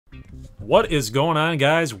What is going on,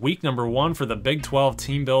 guys? Week number 1 for the Big 12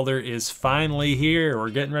 Team Builder is finally here. We're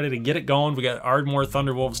getting ready to get it going. We got Ardmore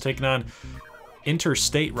Thunderwolves taking on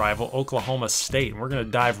interstate rival Oklahoma State. And we're going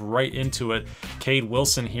to dive right into it. Cade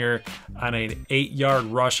Wilson here on an 8-yard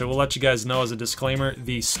rush. I will let you guys know as a disclaimer,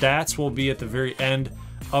 the stats will be at the very end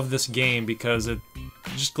of this game because it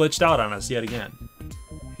just glitched out on us yet again.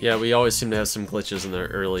 Yeah, we always seem to have some glitches in the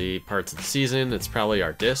early parts of the season. It's probably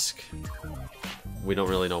our disc. We don't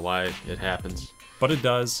really know why it happens. But it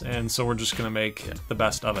does, and so we're just going to make the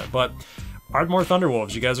best of it. But Ardmore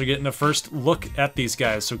Thunderwolves, you guys are getting a first look at these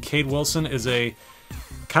guys. So Cade Wilson is a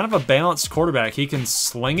kind of a balanced quarterback. He can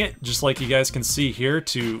sling it, just like you guys can see here,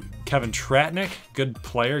 to Kevin Tratnick. Good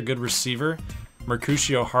player, good receiver.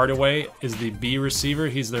 Mercutio Hardaway is the B receiver.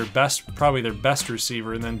 He's their best, probably their best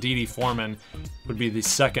receiver, and then D.D. Foreman would be the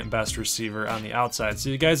second best receiver on the outside. So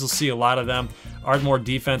you guys will see a lot of them. Ardmore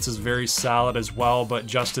defense is very solid as well, but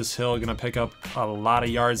Justice Hill going to pick up a lot of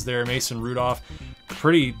yards there. Mason Rudolph,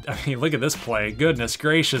 I mean, look at this play. Goodness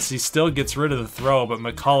gracious, he still gets rid of the throw, but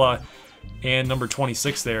McCullough and number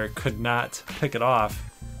 26 there could not pick it off.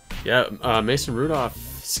 Yeah, Mason Rudolph,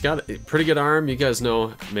 he's got a pretty good arm. You guys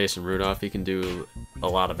know Mason Rudolph. He can do a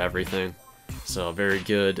lot of everything. So very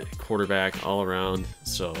good quarterback all around.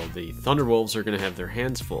 So the Thunderwolves are going to have their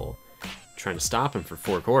hands full trying to stop him for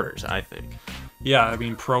 4 quarters, I think. Yeah, I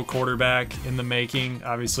mean, pro quarterback in the making.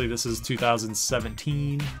 Obviously, this is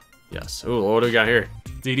 2017. Yes. Oh, what do we got here?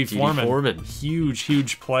 D.D. Foreman.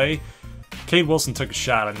 Huge play. Cade Wilson took a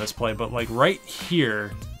shot on this play, but like right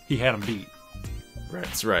here, he had him beat.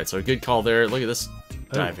 Right. So a good call there. Look at this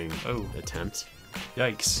diving attempt.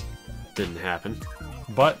 Yikes. Didn't happen.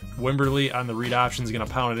 But Wimberly on the read option is going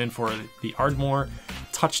to pound it in for the Ardmore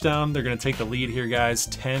touchdown. They're going to take the lead here, guys,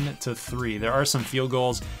 10-3. There are some field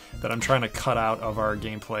goals that I'm trying to cut out of our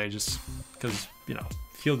gameplay just because, you know,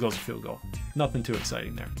 field goal's a field goal. Nothing too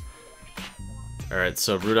exciting there. All right,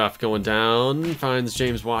 so Rudolph going down, finds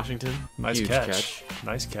James Washington. Nice catch.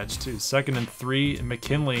 Nice catch, too. 2nd and 3, and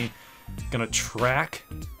McKinley going to track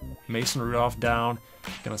Mason Rudolph down,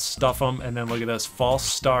 going to stuff him, and then look at this, false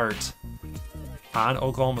start on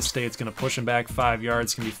Oklahoma State. It's going to push him back 5 yards.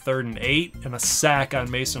 It's going to be 3rd and 8, and a sack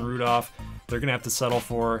on Mason Rudolph. They're going to have to settle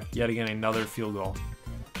for, yet again, another field goal.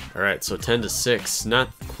 All right, so 10-6. Not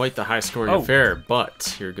quite the high-scoring affair,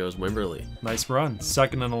 but here goes Wimberly. Nice run.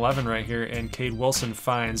 2nd and 11 right here, and Cade Wilson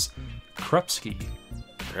finds Krupski.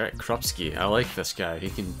 All right, Krupski. I like this guy. He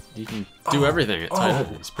can do everything at tight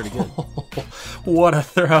end. He's pretty good. What a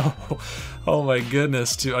throw. Oh, my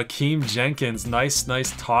goodness, to Akeem Jenkins. Nice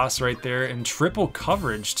toss right there, and triple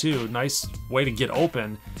coverage, too. Nice way to get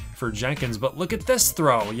open for Jenkins, but look at this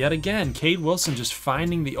throw yet again. Cade Wilson just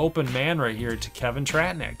finding the open man right here to Kevin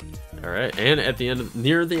Tratnick. All right, and at the end,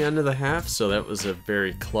 near the end of the half, so that was a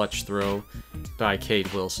very clutch throw by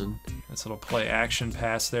Cade Wilson. Nice little play action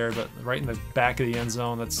pass there, but right in the back of the end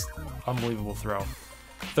zone. That's unbelievable throw.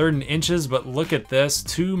 3rd and inches, but look at this.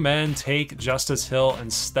 2 men take Justice Hill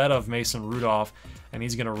instead of Mason Rudolph, and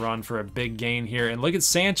he's going to run for a big gain here. And look at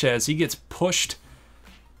Sanchez. He gets pushed.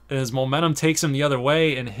 His momentum takes him the other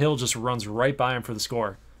way, and Hill just runs right by him for the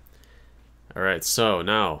score. All right, so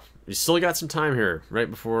now we still got some time here right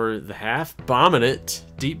before the half. Bombing it.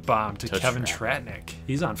 Deep bomb to Kevin Tratnick.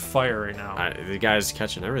 He's on fire right now. The guy's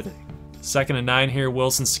catching everything. 2nd and 9 here.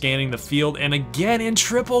 Wilson scanning the field, and again in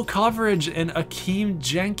triple coverage, and Akeem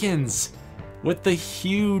Jenkins with the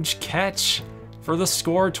huge catch for the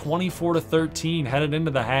score, 24-13, headed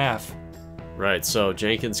into the half. Right, so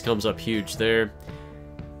Jenkins comes up huge there.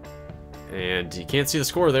 And you can't see the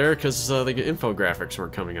score there because the infographics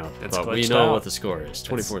weren't coming up. But we know what the score is,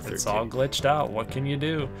 24-13. It's all glitched out. What can you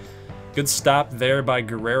do? Good stop there by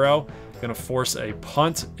Guerrero. Going to force a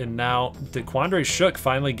punt, and now DeQuandre Shook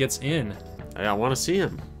finally gets in. I want to see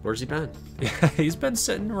him. Where's he been? He's been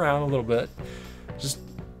sitting around a little bit, just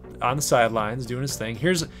on the sidelines doing his thing.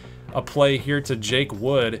 Here's a play here to Jake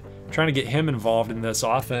Wood, trying to get him involved in this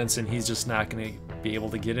offense, and he's just not going to be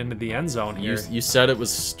able to get into the end zone here. You said it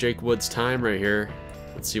was Jake Wood's time right here.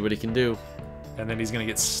 Let's see what he can do. And then he's going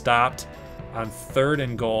to get stopped on 3rd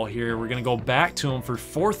and goal here. We're going to go back to him for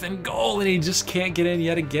 4th and goal, and he just can't get in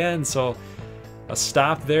yet again. So a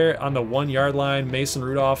stop there on the 1-yard line. Mason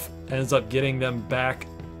Rudolph ends up getting them back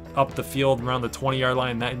up the field around the 20-yard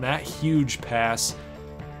line. That huge pass.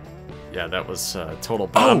 Yeah, that was a total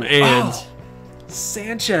bomb.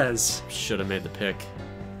 Sanchez should have made the pick.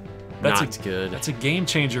 That's good. That's a game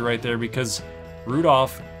changer right there, because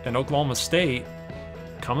Rudolph and Oklahoma State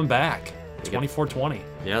coming back 24-20.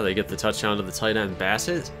 Yeah, they get the touchdown to the tight end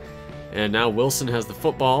Bassett. And now Wilson has the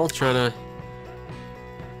football, trying to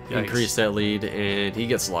increase that lead, and he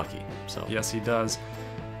gets lucky. So yes, he does.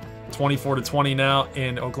 24-20 now,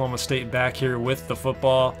 and Oklahoma State back here with the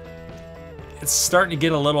football. It's starting to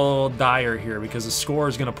get a little dire here because the score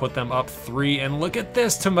is going to put them up 3. And look at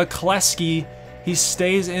this to McCleskey. He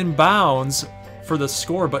stays in bounds for the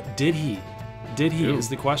score, but did he? Did he is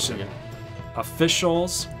the question. Yeah.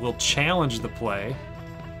 Officials will challenge the play.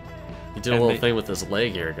 He did a little thing with his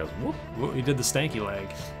leg here. It goes, whoop. Whoop, he did the stanky leg.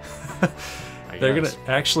 They're going to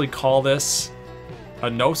actually call this a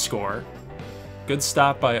no score. Good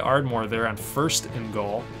stop by Ardmore there on 1st and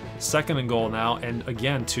goal. 2nd and goal now, and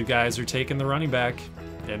again, 2 guys are taking the running back,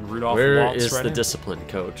 and Rudolph. Where is the discipline,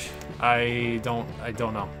 coach? I don't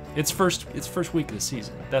know. It's first week of the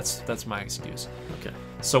season. That's my excuse. Okay.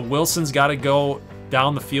 So Wilson's got to go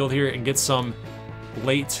down the field here and get some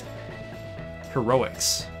late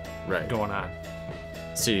heroics going on.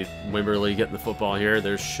 See Wimberly getting the football here.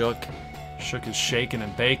 There's Shook. Shook is shaking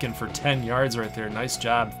and baking for 10 yards right there. Nice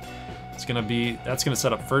job. That's gonna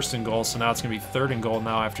set up 1st and goal. So now it's gonna be 3rd and goal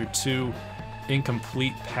now after 2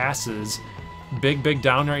 incomplete passes. Big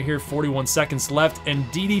down right here. 41 seconds left, and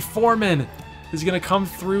D.D. Foreman is gonna come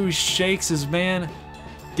through. Shakes his man,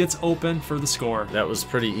 gets open for the score. That was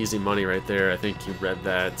pretty easy money right there. I think you read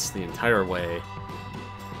that the entire way.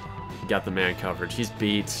 Got the man coverage. He's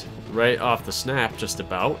beat right off the snap, just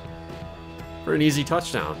about, for an easy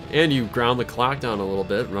touchdown. And you ground the clock down a little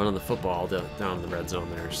bit, running the football down in the red zone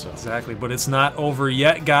there. So exactly, but it's not over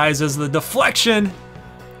yet, guys, as the deflection.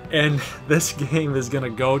 And this game is going to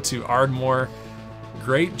go to Ardmore.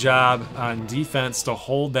 Great job on defense to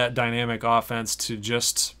hold that dynamic offense to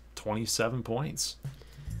just 27 points.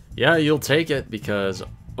 Yeah, you'll take it because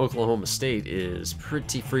Oklahoma State is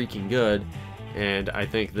pretty freaking good. And I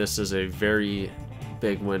think this is a very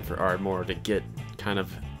big win for Ardmore to get kind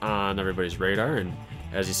of on everybody's radar. And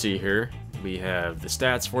as you see here, we have the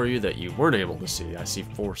stats for you that you weren't able to see. I see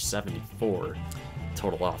 474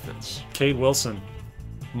 total offense. Cade Wilson,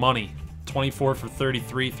 money, 24 for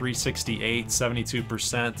 33, 368,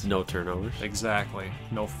 72%. No turnovers. Exactly.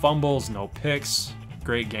 No fumbles, no picks.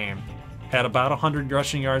 Great game. Had about 100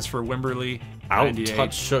 rushing yards for Wimberly.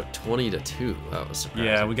 Out-touch Shook 20-2. That was surprising.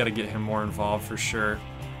 Yeah, we got to get him more involved for sure.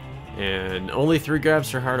 And only 3 grabs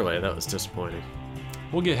for Hardaway. That was disappointing.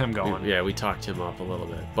 We'll get him going. Yeah, we talked him up a little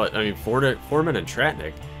bit. But, I mean, Foreman and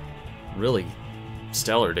Tratnik, really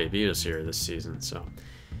stellar debuts here this season. So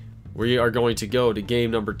we are going to go to game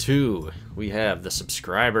number 2. We have the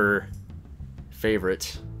subscriber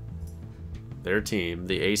favorite, their team,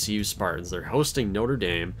 the ACU Spartans. They're hosting Notre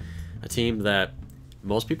Dame, a team that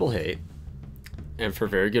most people hate, and for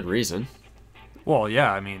very good reason. Well,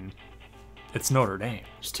 yeah, I mean, it's Notre Dame.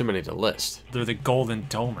 There's too many to list. They're the Golden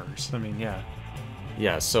Domers. I mean, yeah.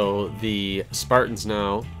 Yeah, so the Spartans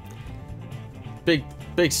now, big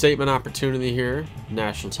statement opportunity here,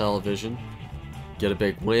 national television, get a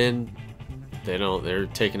big win. They're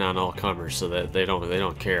taking on all comers, so that they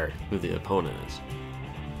don't care who the opponent is.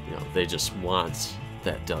 You know, they just want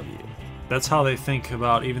that W. That's how they think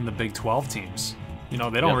about even the Big 12 teams. You know,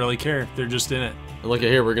 they don't really care. They're just in it. And look at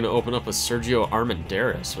here, we're going to open up with Sergio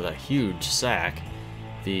Armendaris with a huge sack.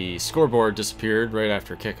 The scoreboard disappeared right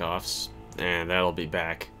after kickoffs, and that'll be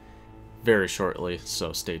back very shortly,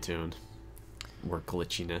 so stay tuned. More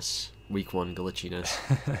glitchiness. Week 1 glitchiness.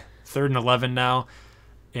 3rd and 11 now,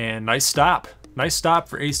 and nice stop. Nice stop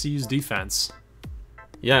for ACU's defense.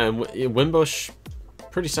 Yeah, and Wimbush,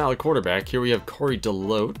 pretty solid quarterback. Here we have Corey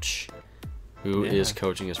Deloach, who is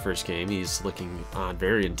coaching his first game. He's looking on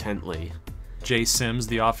very intently. Jay Sims,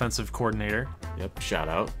 the offensive coordinator. Yep, shout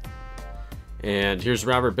out. And here's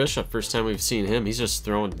Robert Bishop. First time we've seen him. He's just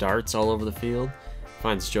throwing darts all over the field.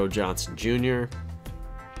 Finds Joe Johnson Jr.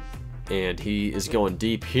 And he is going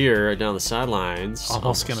deep here down the sidelines.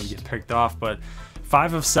 Almost going to get picked off, but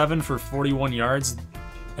 5 of 7 for 41 yards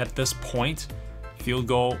at this point. Field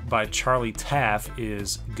goal by Charlie Taff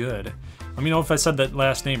is good. Let me know if I said that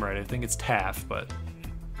last name right. I think it's Taff, but...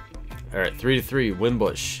 All right, 3-3.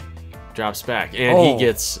 Wimbush drops back, and he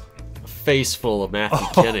gets a face full of Matthew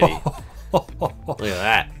Kennedy. Look at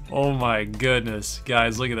that. Oh my goodness.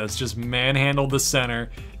 Guys, look at this. Just manhandled the center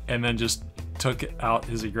and then just took out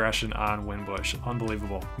his aggression on Wimbush.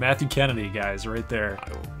 Unbelievable. Matthew Kennedy, guys, right there.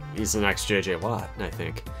 He's the next J.J. Watt, I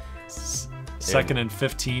think. 2nd and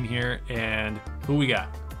 15 here, and who we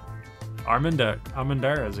got?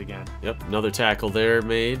 Armendaris again. Yep, another tackle there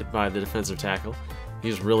made by the defensive tackle.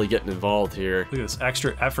 He's really getting involved here. Look at this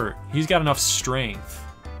extra effort. He's got enough strength.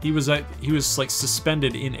 He was like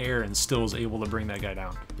suspended in air and still was able to bring that guy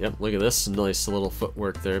down. Yep, look at this nice little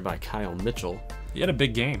footwork there by Kyle Mitchell. He had a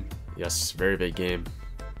big game. Yes, very big game.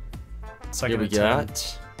 Second Here we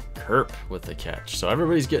got Kerp with the catch. So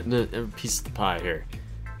everybody's getting a piece of the pie here.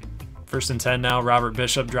 1st and 10 now. Robert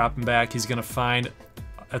Bishop dropping back. He's going to find,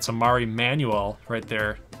 that's Amari Manuel right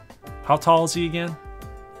there. How tall is he again?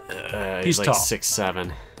 He's like tall.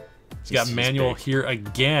 6'7". He's got Manuel here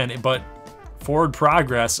again, but forward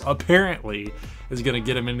progress apparently is going to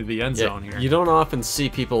get him into the end zone here. You don't often see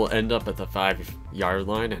people end up at the 5-yard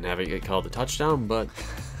line and have it get called a touchdown, but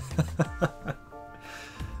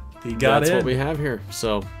he got that's in. what we have here.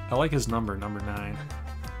 So I like his number 9.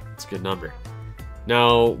 it's a good number.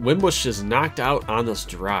 Now, Wimbush is knocked out on this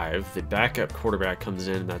drive. The backup quarterback comes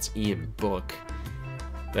in, and that's Ian Book.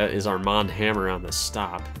 That is Armand Hammer on the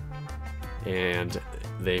stop. And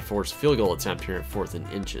they force a field goal attempt here at 4th and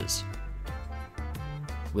inches.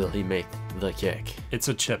 Will he make the kick? It's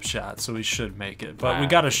a chip shot, so he should make it. But we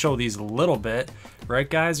got to show these a little bit. Right,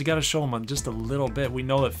 guys? We got to show them just a little bit. We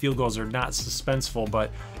know that field goals are not suspenseful,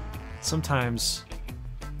 but sometimes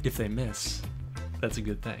if they miss, that's a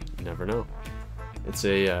good thing. You never know. It's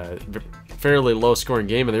a fairly low-scoring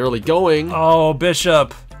game in the early going. Oh,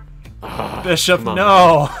 Bishop. Bishop,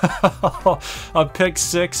 no. A pick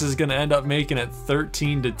 6 is going to end up making it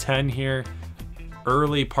 13-10 here.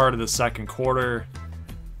 Early part of the second quarter.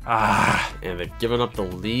 And they've given up the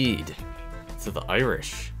lead to the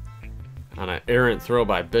Irish on an errant throw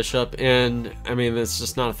by Bishop. And, I mean, it's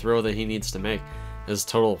just not a throw that he needs to make. His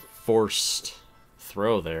total forced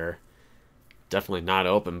throw there. Definitely not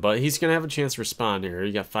open, but he's going to have a chance to respond here.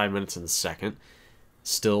 You got 5 minutes in the second.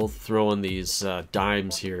 Still throwing these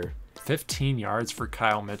dimes here. 15 yards for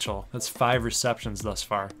Kyle Mitchell. That's 5 receptions thus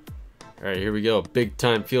far. All right, here we go. Big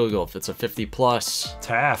time field goal. If it's a 50-plus.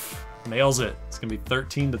 Taff nails it. It's going to be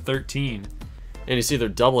 13-13. And you see they're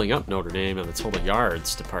doubling up Notre Dame in the total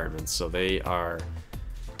yards department, so they are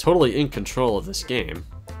totally in control of this game.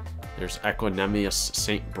 There's Equanimous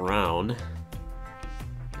St. Brown.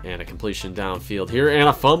 And a completion downfield here, and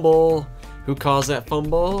a fumble. Who caused that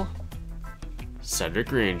fumble? Cedric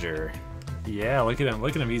Granger. Yeah, look at him.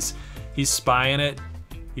 Look at him. He's spying it.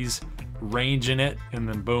 He's ranging it, and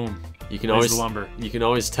then boom. You can There's always the lumber. You can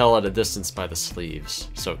always tell at a distance by the sleeves.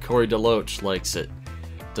 So Corey DeLoach likes it.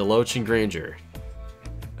 DeLoach and Granger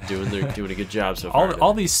doing a good job so far.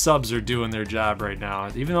 All these subs are doing their job right now,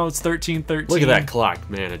 even though it's 13-13. Look at that clock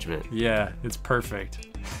management. Yeah, it's perfect.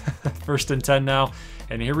 1st and 10 now.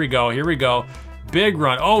 And here we go. Here we go. Big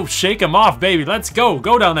run. Oh, shake him off, baby. Let's go.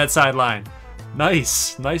 Go down that sideline.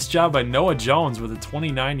 Nice. Nice job by Noah Jones with a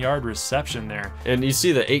 29-yard reception there. And you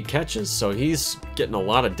see the 8 catches, so he's getting a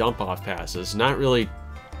lot of dump-off passes. Not really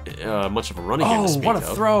much of a running game to speak of. Oh, what a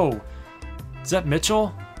of. throw. Is that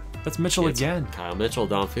Mitchell? That's Mitchell again. Kyle Mitchell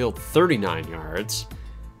downfield, 39 yards.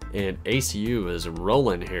 And ACU is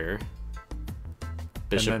rolling here.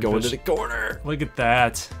 Bishop going to the corner. Look at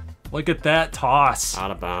that. Look at that toss.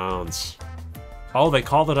 Out of bounds. Oh, they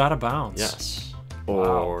called it out of bounds. Yes.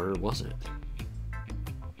 Or was it?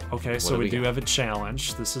 Okay, so we do have a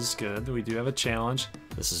challenge. This is good. We do have a challenge.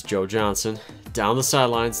 This is Joe Johnson. Down the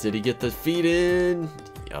sidelines. Did he get the feet in?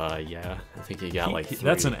 Yeah. I think he got like 3.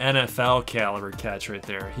 That's an NFL caliber catch right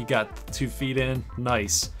there. He got 2 feet in.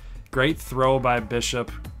 Nice. Great throw by Bishop.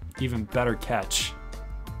 Even better catch.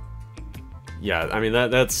 Yeah, I mean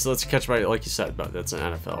that's a catch by, like you said, but that's an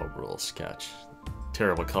NFL rules catch.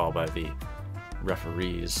 Terrible call by the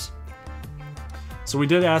referees. So we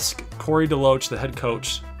did ask Corey DeLoach, the head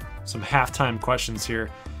coach, some halftime questions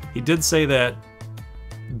here. He did say that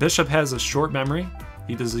Bishop has a short memory.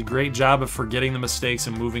 He does a great job of forgetting the mistakes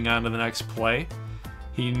and moving on to the next play.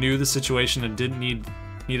 He knew the situation and didn't need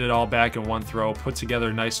it all back in one throw, put together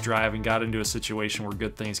a nice drive and got into a situation where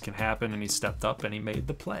good things can happen, and he stepped up and he made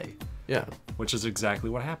the play. Yeah, which is exactly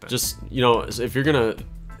what happened. Just, if you're gonna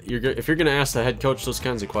ask the head coach those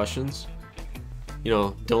kinds of questions,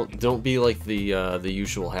 don't be like the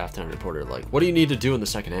usual halftime reporter. Like, what do you need to do in the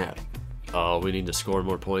second half? Oh, we need to score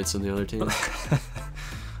more points than the other team.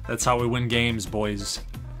 That's how we win games, boys.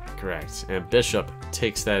 Correct. And Bishop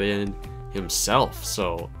takes that in himself.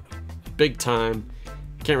 So big time.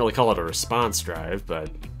 Can't really call it a response drive,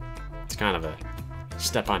 but it's kind of a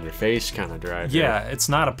step on your face kind of drive. Yeah, it's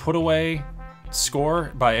not a put away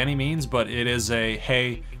score by any means, but it is a,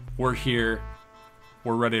 hey, we're here,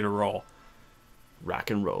 we're ready to roll.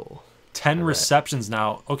 Rock and roll. 10 receptions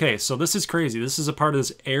now. Okay, so this is crazy. This is a part of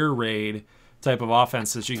this air raid type of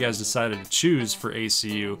offense that you guys decided to choose for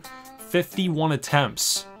ACU. 51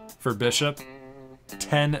 attempts for Bishop,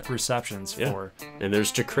 10 receptions for. And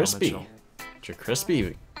there's JaCrispy.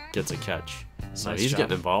 JaCrispy gets a catch. So Nice he's job.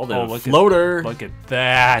 getting involved in a look floater. Look at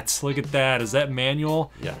that. Look at that. Is that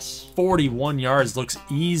Manuel? Yes. 41 yards looks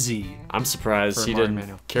easy. I'm surprised For he Amari didn't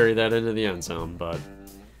Manuel. carry that into the end zone, but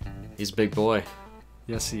He's a big boy.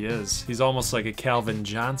 Yes, he is. He's almost like a Calvin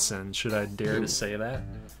Johnson, should I dare to say that?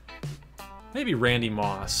 Maybe Randy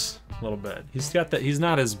Moss, a little bit. He's got that. He's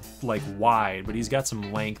not as like wide, but he's got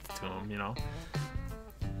some length to him, you know.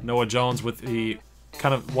 Noah Jones with the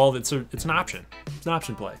kind of, well, it's an option. It's an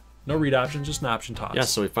option play. No read option, just an option toss. Yeah,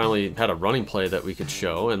 so we finally had a running play that we could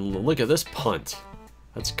show, and look at this punt.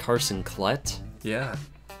 That's Carson Klett. Yeah.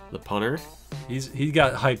 The punter. He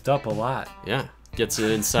got hyped up a lot. Yeah. Gets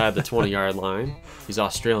it inside the 20-yard line. He's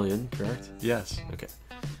Australian, correct? Yes. Okay.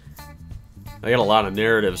 I got a lot of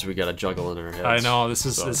narratives we got to juggle in our heads. I know this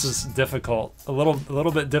is difficult. A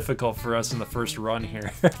little bit difficult for us in the first run here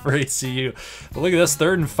for ACU. But look at this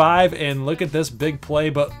 3rd and 5, and look at this big play.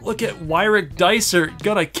 But look at Wyrick Dicer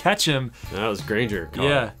gonna catch him. That was Granger.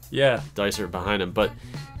 Yeah. Dicer behind him, but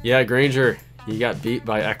yeah, Granger. He got beat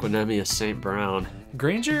by Equinemius St. Brown.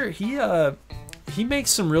 Granger, he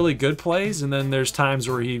makes some really good plays, and then there's times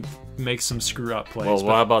where he makes some screw up plays.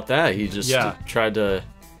 Well, how about that? He just tried to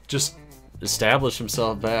just establish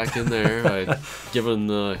himself back in there by giving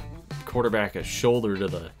the quarterback a shoulder to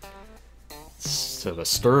the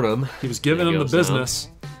sternum. He was giving him the business.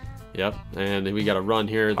 Down. Yep, and we got a run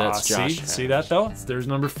here. That's Josh. See that though? There's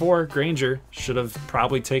number 4, Granger. Should have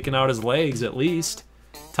probably taken out his legs at least,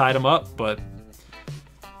 tied him up, but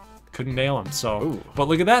couldn't nail him. So, ooh. But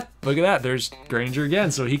look at that. There's Granger again.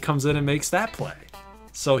 So he comes in and makes that play.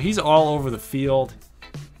 So he's all over the field.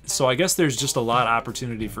 So I guess there's just a lot of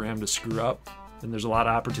opportunity for him to screw up, and there's a lot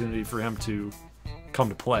of opportunity for him to come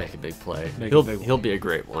to play. Make a big play. He'll be a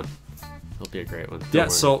great one. He'll be a great one. Yeah,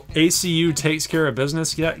 so ACU takes care of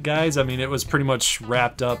business, guys. I mean, it was pretty much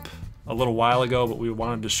wrapped up a little while ago, but we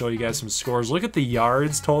wanted to show you guys some scores. Look at the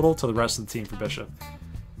yards total to the rest of the team for Bishop.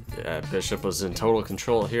 Yeah, Bishop was in total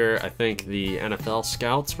control here. I think the NFL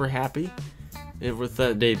scouts were happy with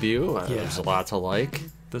that debut. There's a lot to like.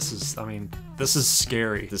 This is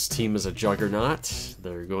scary. This team is a juggernaut.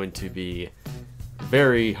 They're going to be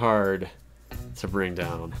very hard to bring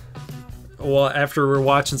down. Well, after we're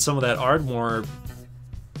watching some of that Ardmore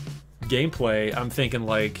gameplay, I'm thinking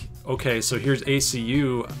like, okay, so here's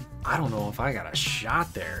ACU. I don't know if I got a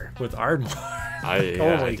shot there with Ardmore.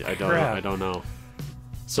 I don't know.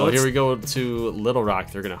 So here we go to Little Rock.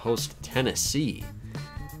 They're going to host Tennessee.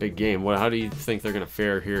 Big game. How do you think they're going to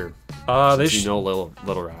fare here? Little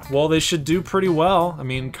Rock. Well, they should do pretty well. I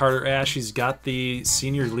mean, Carter Ash, he's got the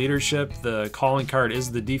senior leadership. The calling card is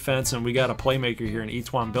the defense, and we got a playmaker here in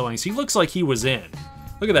Etwan Billings. He looks like he was in.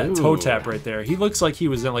 Look at that toe tap right there. He looks like he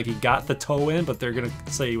was in, like he got the toe in, but they're going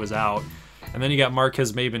to say he was out. And then you got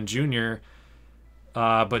Marquez Maben Jr.,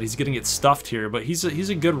 but he's going to get stuffed here. But he's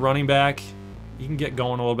a good running back. He can get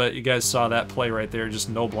going a little bit. You guys saw that play right there, just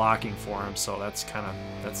no blocking for him, so that's kind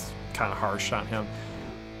of harsh on him.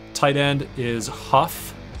 Tight end is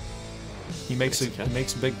Huff. He makes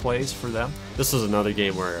big plays for them. This is another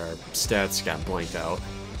game where our stats got blanked out.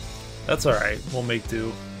 That's all right. We'll make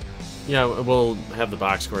do. Yeah, we'll have the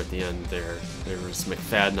box score at the end there. There was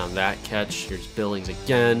McFadden on that catch. Here's Billings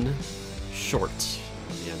again. Short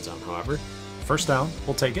of the end zone, however. First down.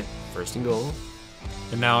 We'll take it. 1st and goal.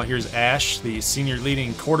 And now here's Ash, the senior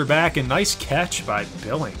leading quarterback, and nice catch by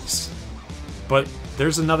Billings. But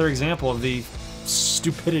there's another example of the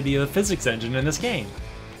stupidity of the physics engine in this game.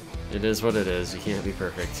 It is what it is. You can't be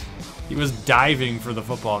perfect. He was diving for the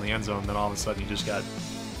football in the end zone, then all of a sudden he just got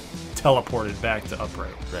teleported back to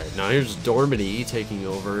upright. Right. Now here's Dormady taking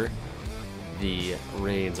over the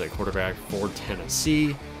reins at quarterback for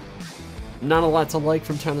Tennessee. Not a lot to like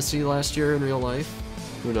from Tennessee last year in real life.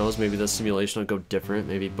 Who knows? Maybe the simulation will go different.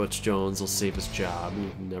 Maybe Butch Jones will save his job.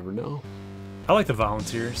 You never know. I like the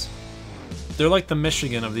Volunteers. They're like the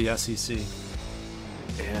Michigan of the SEC.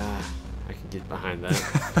 Yeah, I can get behind that.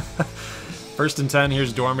 1st and 10.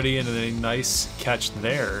 Here's Dormady, and a nice catch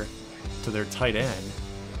there to their tight end.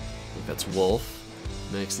 I think that's Wolf.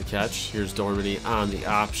 Makes the catch. Here's Dormady on the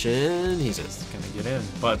option. He's going to get in.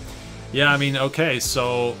 But, yeah, I mean, okay,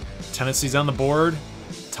 so Tennessee's on the board.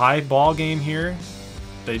 Tie ball game here.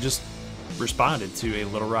 They just responded to a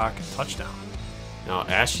Little Rock touchdown. Now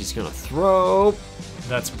Ashy's going to throw.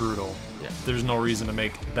 That's brutal. Yeah, there's no reason to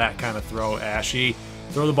make that kind of throw. Ashy,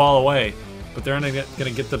 throw the ball away. But they're going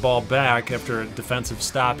to get the ball back after a defensive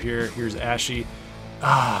stop here. Here's Ashy.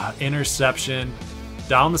 Interception.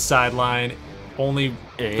 Down the sideline. Only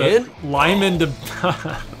the lineman the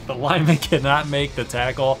lineman cannot make the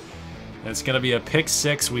tackle. And it's going to be a pick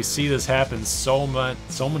 6. We see this happen so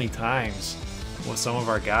many times with some of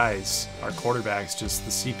our guys, our quarterbacks. Just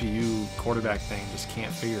the CPU quarterback thing just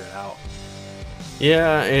can't figure it out.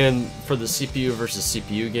 Yeah, and for the CPU versus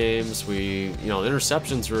CPU games,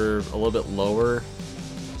 interceptions were a little bit lower.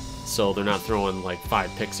 so they're not throwing like 5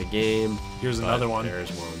 picks a game. Here's another one. There's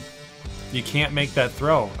one. You can't make that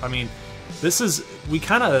throw. I mean, we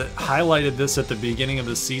kind of highlighted this at the beginning of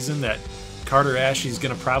the season that Carter Ashey's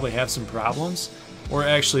going to probably have some problems, or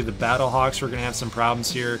actually the Battlehawks are going to have some problems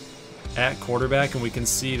here at quarterback, and we can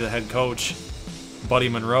see the head coach, Buddy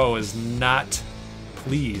Monroe, is not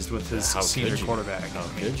pleased with his senior quarterback. How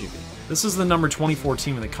could you be? This is the number 24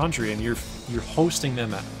 team in the country, and you're hosting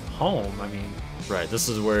them at home. I mean, right. This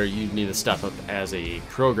is where you need to step up as a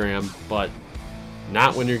program, but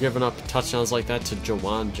not when you're giving up touchdowns like that to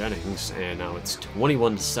Jawan Jennings. And now it's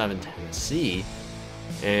 21-7 Tennessee,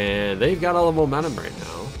 and they've got all the momentum right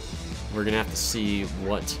now. We're gonna have to see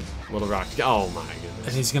what Little Rock. Oh my goodness!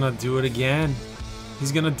 And he's gonna do it again.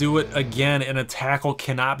 He's gonna do it again, and a tackle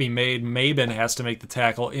cannot be made. Maben has to make the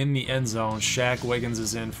tackle in the end zone. Shaq Wiggins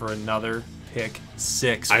is in for another pick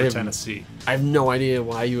 6 for Tennessee. I have no idea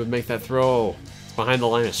why you would make that throw. It's behind the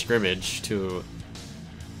line of scrimmage to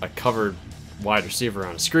a covered wide receiver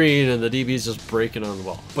on a screen, and the DB's just breaking on the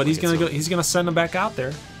ball. But he's gonna go. He's gonna send him back out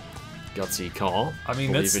there. Gutsy call. I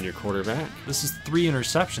mean, believe in your quarterback. This is 3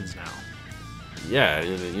 interceptions now. Yeah,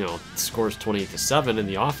 you know, scores 28-7, and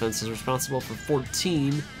the offense is responsible for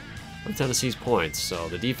 14 of Tennessee's points. So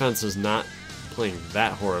the defense is not playing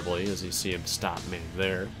that horribly, as you see him stop man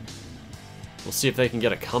there. We'll see if they can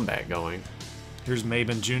get a comeback going. Here's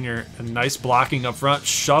Maben Jr. A nice blocking up front,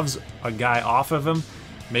 shoves a guy off of him.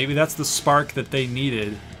 Maybe that's the spark that they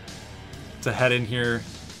needed to head in here,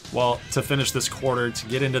 well, to finish this quarter, to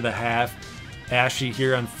get into the half. Ashey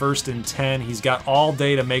here on 1st and 10. He's got all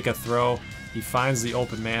day to make a throw. He finds the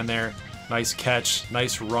open man there. Nice catch,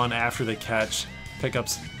 nice run after the catch.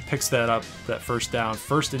 Picks that up, that first down.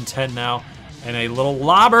 1st and 10 now, and a little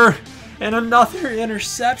lobber, and another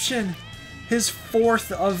interception. His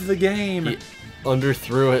 4th of the game. He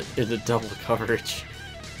underthrew it into double coverage.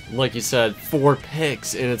 Like you said, 4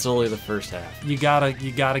 picks, and it's only the first half. You gotta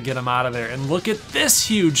get him out of there. And look at this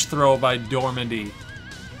huge throw by Dormandy.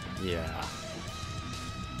 Yeah.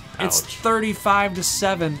 It's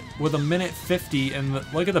 35-7 with 1:50, and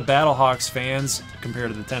look at the Battlehawks fans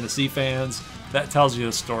compared to the Tennessee fans. That tells you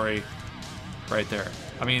the story right there.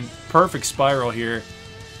 I mean, perfect spiral here.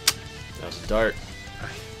 That was a dart.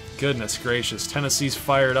 Goodness gracious. Tennessee's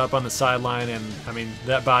fired up on the sideline, and, I mean,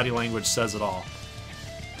 that body language says it all.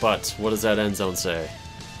 But what does that end zone say?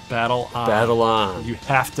 Battle on. Battle on. You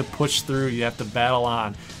have to push through. You have to battle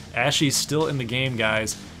on. Ashey's still in the game,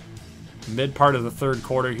 guys. Mid part of the 3rd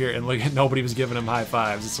quarter here, and look at nobody was giving him high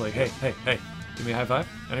fives. It's like, hey, give me a high five.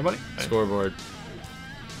 Anybody? Scoreboard.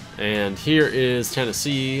 And here is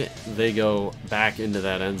Tennessee. They go back into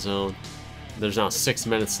that end zone. There's now 6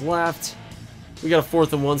 minutes left. We got a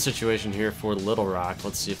 4th and 1 situation here for Little Rock.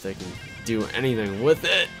 Let's see if they can do anything with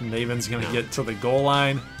it. Maven's gonna get to the goal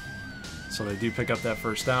line, so they do pick up that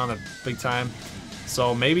first down, that big time.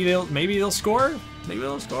 So maybe they'll score. Maybe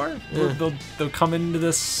they'll score. Yeah. They'll come into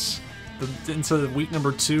into week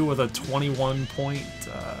number 2 with a 21-point.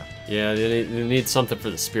 Yeah, they need something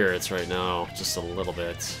for the spirits right now, just a little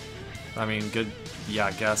bit. I mean, good. Yeah,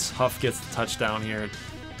 I guess Huff gets the touchdown here.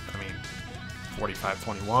 I mean,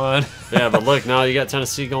 45-21. Yeah, but look, now you got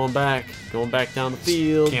Tennessee going back down the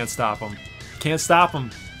field. Can't stop them. Can't stop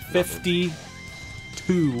them.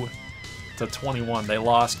 52-21. They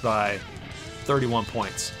lost by 31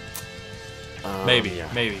 points. Maybe.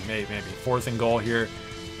 4th and goal here,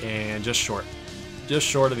 and just short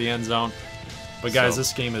of the end zone. But guys,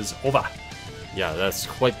 this game is over. Yeah, that's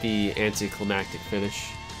quite the anticlimactic finish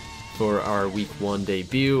for our Week 1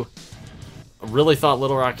 debut. I really thought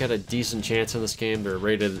Little Rock had a decent chance in this game. They're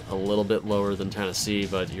rated a little bit lower than Tennessee,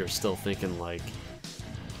 but you're still thinking like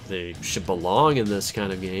they should belong in this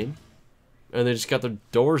kind of game. And they just got their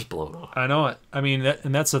doors blown off. I know it. I mean,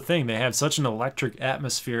 and that's the thing. They have such an electric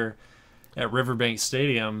atmosphere at Riverbank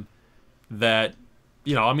Stadium that,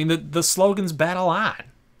 you know, I mean, the slogan's battle on.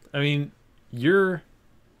 I mean, you're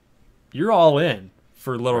all in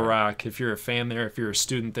for Little Rock if you're a fan there, if you're a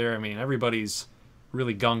student there. I mean, everybody's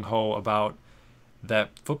really gung-ho about that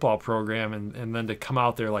football program, and then to come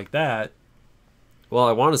out there like that. Well,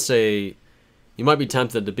 I want to say you might be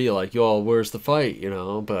tempted to be like, yo, where's the fight, you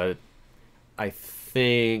know, but I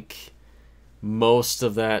think most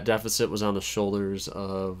of that deficit was on the shoulders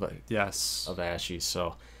of Ashey.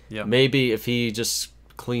 So maybe if he just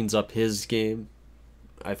cleans up his game,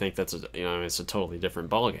 I think that's it's a totally different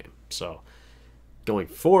ball game. So going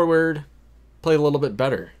forward, play a little bit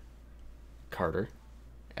better, Carter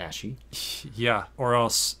Ashey. Yeah, or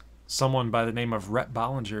else someone by the name of Rhett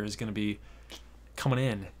Bollinger is going to be coming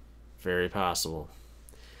in. Very possible.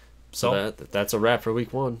 So that's a wrap for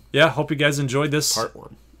Week 1. Yeah, hope you guys enjoyed this. Part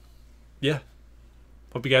 1. yeah.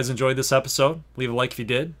 Hope you guys enjoyed this episode. Leave a like if you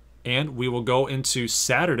did. And we will go into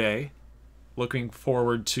Saturday. Looking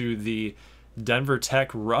forward to the Denver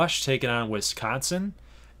Tech Rush taking on Wisconsin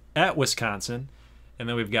at Wisconsin. And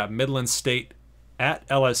then we've got Midland State at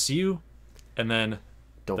LSU. And then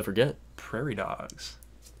Don't forget Prairie Dogs.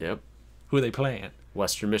 Yep. Who are they playing?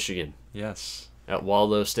 Western Michigan. Yes. At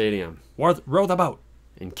Waldo Stadium. Row the boat.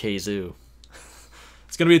 In Kazoo.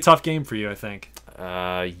 It's going to be a tough game for you, I think.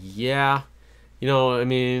 Yeah. You know, I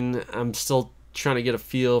mean, I'm still trying to get a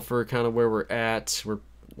feel for kind of where we're at. We're,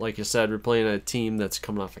 like I said, we're playing a team that's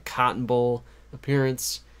coming off a Cotton Bowl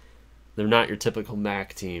appearance. They're not your typical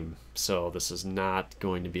MAC team, so this is not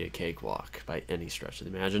going to be a cakewalk by any stretch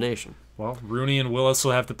of the imagination. Well, Rooney and Willis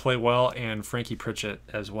will have to play well, and Frankie Pritchett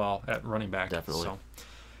as well at running back. Definitely. So,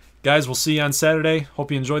 guys, we'll see you on Saturday.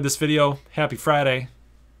 Hope you enjoyed this video. Happy Friday.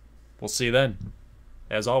 We'll see you then.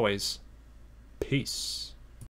 As always, peace.